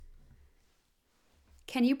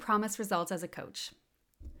Can you promise results as a coach?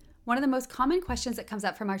 One of the most common questions that comes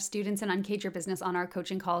up from our students in Uncage Your Business on our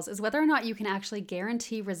coaching calls is whether or not you can actually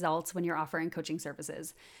guarantee results when you're offering coaching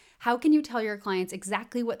services. How can you tell your clients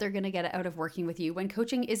exactly what they're going to get out of working with you when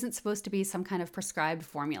coaching isn't supposed to be some kind of prescribed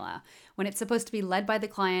formula, when it's supposed to be led by the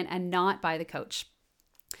client and not by the coach?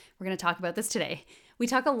 We're going to talk about this today. We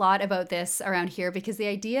talk a lot about this around here because the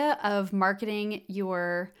idea of marketing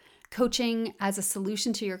your coaching as a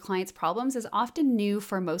solution to your clients' problems is often new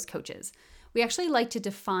for most coaches. We actually like to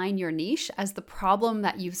define your niche as the problem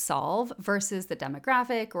that you solve versus the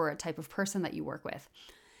demographic or a type of person that you work with.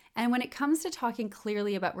 And when it comes to talking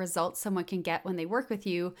clearly about results someone can get when they work with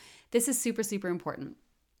you, this is super, super important.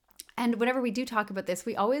 And whenever we do talk about this,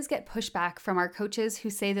 we always get pushback from our coaches who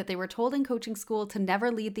say that they were told in coaching school to never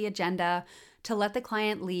lead the agenda, to let the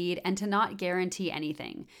client lead, and to not guarantee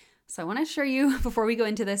anything. So I want to assure you before we go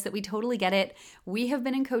into this that we totally get it. We have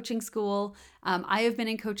been in coaching school. I have been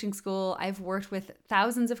in coaching school. I've worked with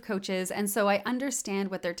thousands of coaches. And so I understand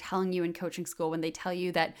what they're telling you in coaching school when they tell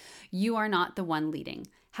you that you are not the one leading.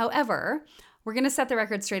 However, we're going to set the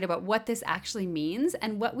record straight about what this actually means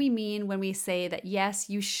and what we mean when we say that, yes,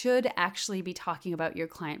 you should actually be talking about your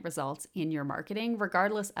client results in your marketing,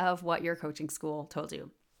 regardless of what your coaching school told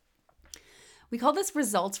you. We call this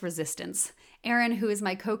results resistance. Erin, who is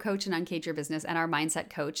my co-coach in Uncage Your Business and our mindset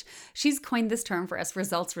coach, she's coined this term for us,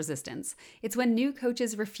 results resistance. It's when new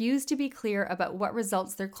coaches refuse to be clear about what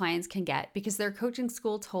results their clients can get because their coaching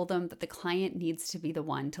school told them that the client needs to be the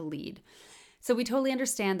one to lead. So we totally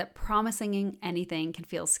understand that promising anything can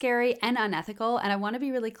feel scary and unethical, and I want to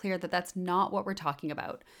be really clear that that's not what we're talking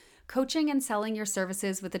about. Coaching and selling your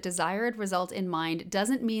services with a desired result in mind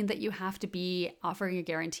doesn't mean that you have to be offering a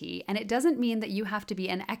guarantee, and it doesn't mean that you have to be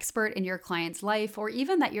an expert in your client's life or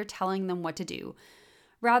even that you're telling them what to do.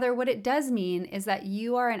 Rather, what it does mean is that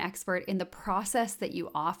you are an expert in the process that you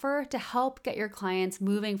offer to help get your clients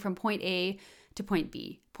moving from point A to point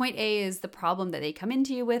B. Point A is the problem that they come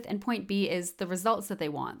into you with, and point B is the results that they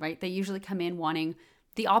want, right? They usually come in wanting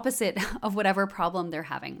the opposite of whatever problem they're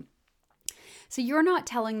having. So you're not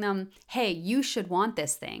telling them, hey, you should want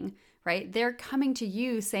this thing, right? They're coming to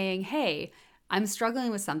you saying, hey, I'm struggling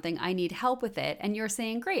with something, I need help with it. And you're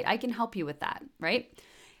saying, great, I can help you with that, right?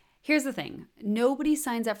 Here's the thing. Nobody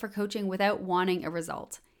signs up for coaching without wanting a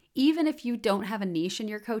result. Even if you don't have a niche in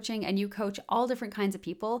your coaching and you coach all different kinds of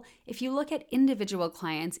people, if you look at individual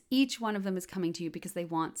clients, each one of them is coming to you because they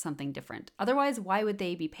want something different. Otherwise, why would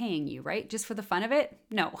they be paying you, right? Just for the fun of it?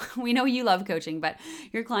 No, we know you love coaching, but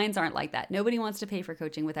your clients aren't like that. Nobody wants to pay for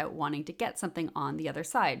coaching without wanting to get something on the other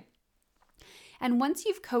side. And once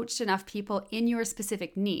you've coached enough people in your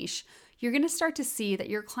specific niche, you're going to start to see that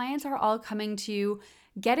your clients are all coming to you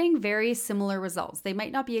getting very similar results. They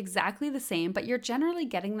might not be exactly the same, but you're generally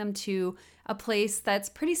getting them to a place that's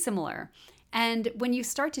pretty similar. And when you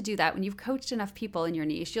start to do that, when you've coached enough people in your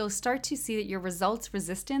niche, you'll start to see that your results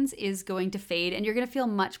resistance is going to fade and you're going to feel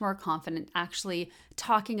much more confident actually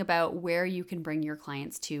talking about where you can bring your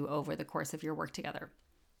clients to over the course of your work together.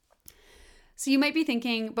 So you might be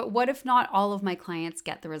thinking, but what if not all of my clients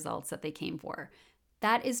get the results that they came for?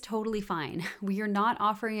 That is totally fine. We are not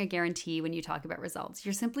offering a guarantee when you talk about results.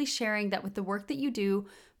 You're simply sharing that with the work that you do,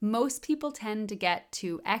 most people tend to get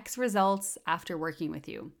to X results after working with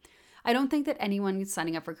you. I don't think that anyone who's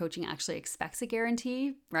signing up for coaching actually expects a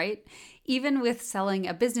guarantee, right? Even with selling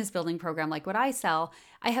a business building program like what I sell,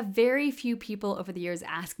 I have very few people over the years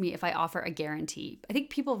ask me if I offer a guarantee. I think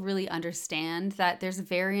people really understand that there's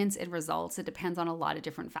variance in results. It depends on a lot of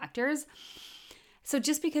different factors. So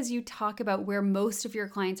just because you talk about where most of your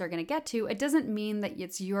clients are going to get to, it doesn't mean that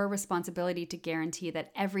it's your responsibility to guarantee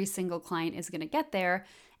that every single client is going to get there.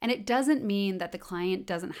 And it doesn't mean that the client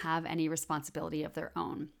doesn't have any responsibility of their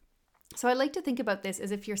own. So I like to think about this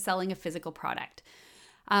as if you're selling a physical product.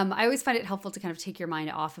 I always find it helpful to kind of take your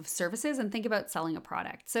mind off of services and think about selling a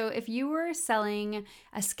product. So if you were selling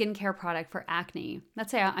a skincare product for acne,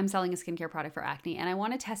 let's say I'm selling a skincare product for acne and I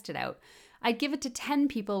want to test it out, I'd give it to 10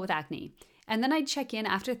 people with acne. And then I'd check in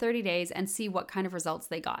after 30 days and see what kind of results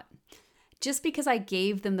they got. Just because I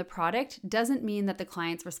gave them the product doesn't mean that the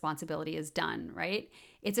client's responsibility is done, right?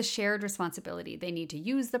 It's a shared responsibility. They need to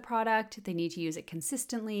use the product, they need to use it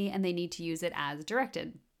consistently, and they need to use it as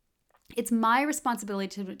directed. It's my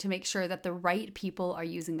responsibility to make sure that the right people are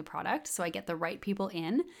using the product, so I get the right people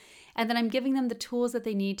in, and then I'm giving them the tools that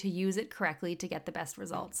they need to use it correctly to get the best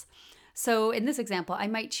results. So in this example, I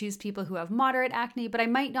might choose people who have moderate acne, but I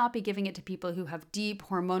might not be giving it to people who have deep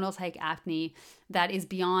hormonal type acne that is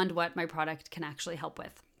beyond what my product can actually help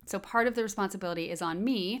with. So part of the responsibility is on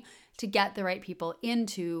me to get the right people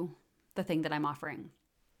into the thing that I'm offering.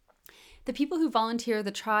 The people who volunteer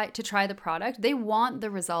to try the product, they want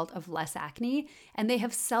the result of less acne, and they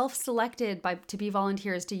have self-selected to be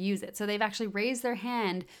volunteers to use it. So they've actually raised their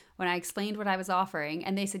hand when I explained what I was offering,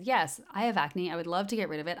 and they said, yes, I have acne. I would love to get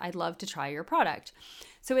rid of it. I'd love to try your product.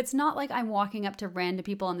 So it's not like I'm walking up to random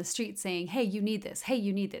people on the street saying, hey, you need this. Hey,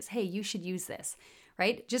 you need this. Hey, you should use this,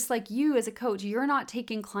 right? Just like you as a coach, you're not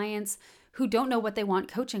taking clients who don't know what they want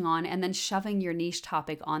coaching on and then shoving your niche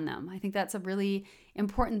topic on them. I think that's a really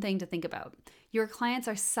important thing to think about. Your clients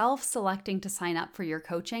are self-selecting to sign up for your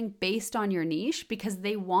coaching based on your niche because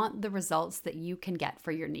they want the results that you can get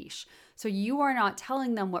for your niche. So you are not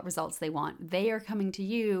telling them what results they want. They are coming to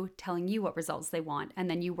you, telling you what results they want, and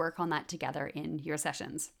then you work on that together in your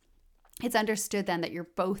sessions. It's understood then that you're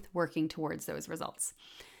both working towards those results.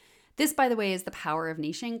 This, by the way, is the power of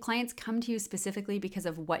niching. Clients come to you specifically because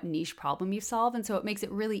of what niche problem you solve, and so it makes it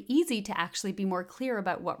really easy to actually be more clear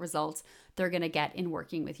about what results they're going to get in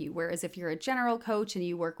working with you. Whereas if you're a general coach and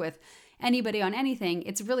you work with anybody on anything,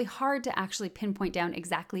 it's really hard to actually pinpoint down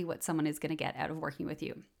exactly what someone is going to get out of working with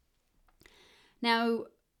you. Now,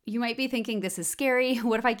 you might be thinking, this is scary.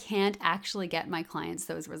 What if I can't actually get my clients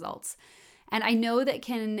those results? And I know that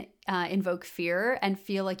can invoke fear and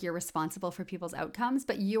feel like you're responsible for people's outcomes,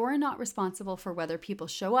 but you're not responsible for whether people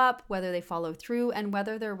show up, whether they follow through, and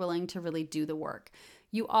whether they're willing to really do the work.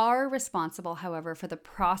 You are responsible, however, for the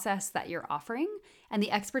process that you're offering and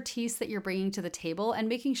the expertise that you're bringing to the table and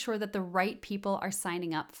making sure that the right people are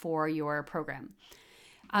signing up for your program.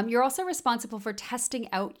 You're also responsible for testing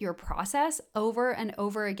out your process over and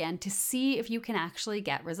over again to see if you can actually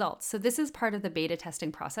get results. So this is part of the beta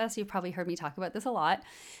testing process. You've probably heard me talk about this a lot.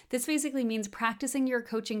 This basically means practicing your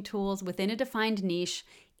coaching tools within a defined niche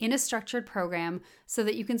in a structured program so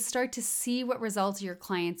that you can start to see what results your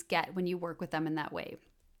clients get when you work with them in that way.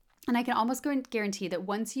 And I can almost guarantee that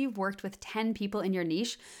once you've worked with 10 people in your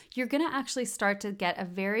niche, you're going to actually start to get a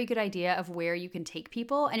very good idea of where you can take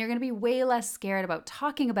people, and you're going to be way less scared about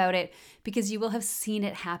talking about it because you will have seen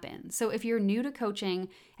it happen. So if you're new to coaching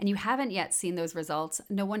and you haven't yet seen those results,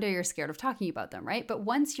 no wonder you're scared of talking about them, right? But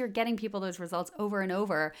once you're getting people those results over and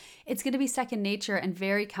over, it's going to be second nature and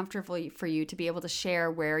very comfortable for you to be able to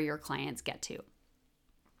share where your clients get to.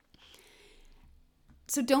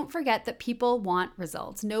 So don't forget that people want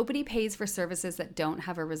results. Nobody pays for services that don't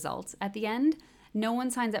have a result at the end. No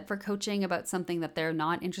one signs up for coaching about something that they're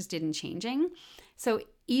not interested in changing. So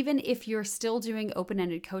even if you're still doing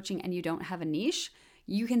open-ended coaching and you don't have a niche,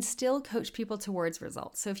 you can still coach people towards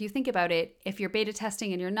results. So if you think about it, if you're beta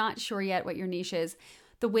testing and you're not sure yet what your niche is,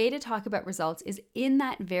 the way to talk about results is in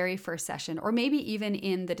that very first session, or maybe even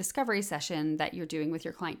in the discovery session that you're doing with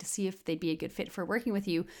your client to see if they'd be a good fit for working with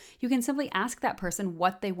you. You can simply ask that person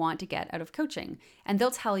what they want to get out of coaching, and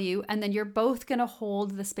they'll tell you, and then you're both going to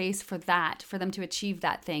hold the space for them to achieve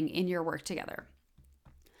that thing in your work together.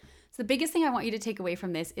 So the biggest thing I want you to take away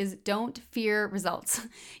from this is don't fear results.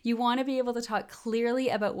 You want to be able to talk clearly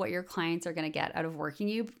about what your clients are going to get out of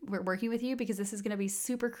working with you, because this is going to be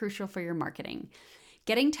super crucial for your marketing.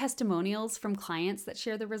 Getting testimonials from clients that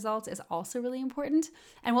share the results is also really important,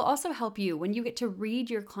 and will also help you when you get to read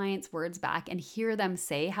your clients' words back and hear them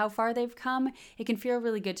say how far they've come. It can feel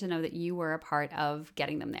really good to know that you were a part of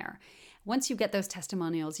getting them there. Once you get those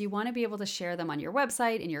testimonials, you want to be able to share them on your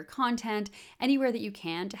website, in your content, anywhere that you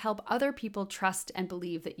can, to help other people trust and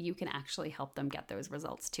believe that you can actually help them get those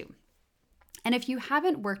results too. And if you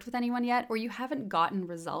haven't worked with anyone yet, or you haven't gotten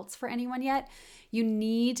results for anyone yet, you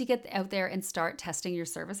need to get out there and start testing your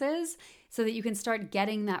services so that you can start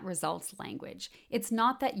getting that results language. It's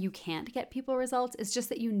not that you can't get people results, it's just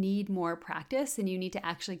that you need more practice, and you need to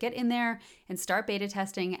actually get in there and start beta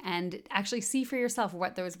testing and actually see for yourself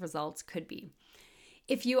what those results could be.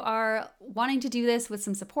 If you are wanting to do this with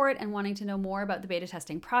some support and wanting to know more about the beta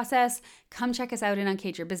testing process, come check us out in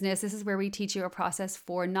Uncage Your Business. This is where we teach you a process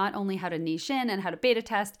for not only how to niche in and how to beta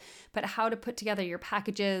test, but how to put together your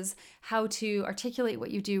packages, how to articulate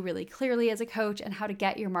what you do really clearly as a coach, and how to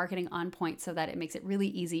get your marketing on point so that it makes it really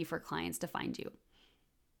easy for clients to find you.